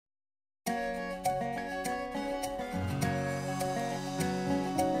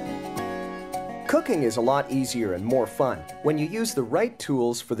Cooking is a lot easier and more fun when you use the right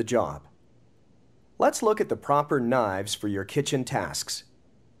tools for the job. Let's look at the proper knives for your kitchen tasks.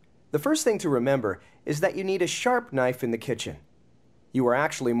 The first thing to remember is that you need a sharp knife in the kitchen. You are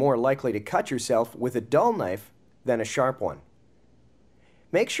actually more likely to cut yourself with a dull knife than a sharp one.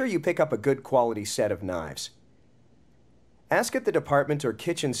 Make sure you pick up a good quality set of knives. Ask at the department or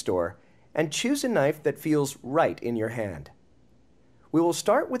kitchen store and choose a knife that feels right in your hand. We will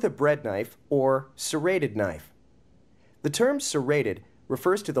start with a bread knife or serrated knife. The term serrated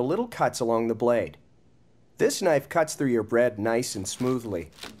refers to the little cuts along the blade. This knife cuts through your bread nice and smoothly,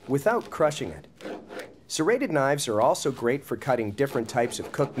 without crushing it. Serrated knives are also great for cutting different types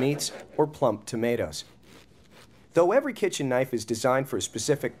of cooked meats or plump tomatoes. Though every kitchen knife is designed for a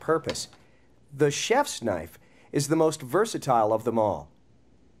specific purpose, the chef's knife is the most versatile of them all.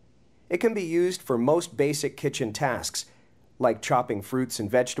 It can be used for most basic kitchen tasks, like chopping fruits and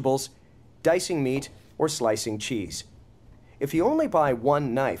vegetables, dicing meat, or slicing cheese. If you only buy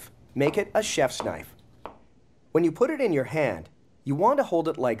one knife, make it a chef's knife. When you put it in your hand, you want to hold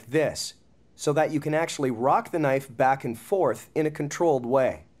it like this, so that you can actually rock the knife back and forth in a controlled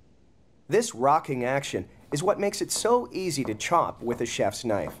way. This rocking action is what makes it so easy to chop with a chef's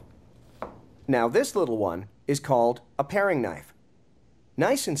knife. Now this little one is called a paring knife.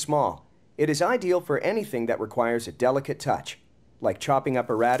 Nice and small, it is ideal for anything that requires a delicate touch, like chopping up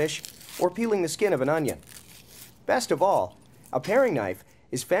a radish or peeling the skin of an onion. Best of all, a paring knife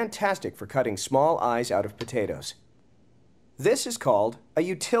is fantastic for cutting small eyes out of potatoes. This is called a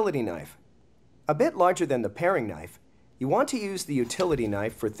utility knife. A bit larger than the paring knife, you want to use the utility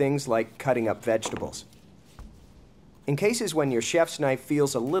knife for things like cutting up vegetables. In cases when your chef's knife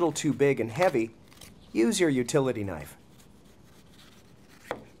feels a little too big and heavy, use your utility knife.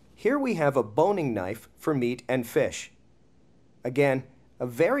 Here we have a boning knife for meat and fish. Again, a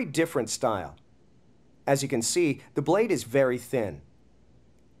very different style. As you can see, the blade is very thin.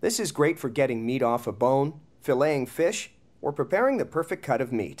 This is great for getting meat off a bone, filleting fish, or preparing the perfect cut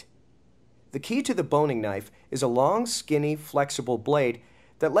of meat. The key to the boning knife is a long, skinny, flexible blade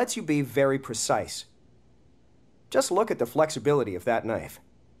that lets you be very precise. Just look at the flexibility of that knife.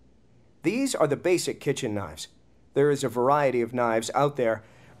 These are the basic kitchen knives. There is a variety of knives out there,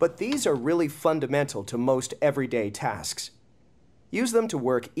 but these are really fundamental to most everyday tasks. Use them to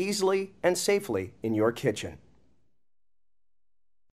work easily and safely in your kitchen.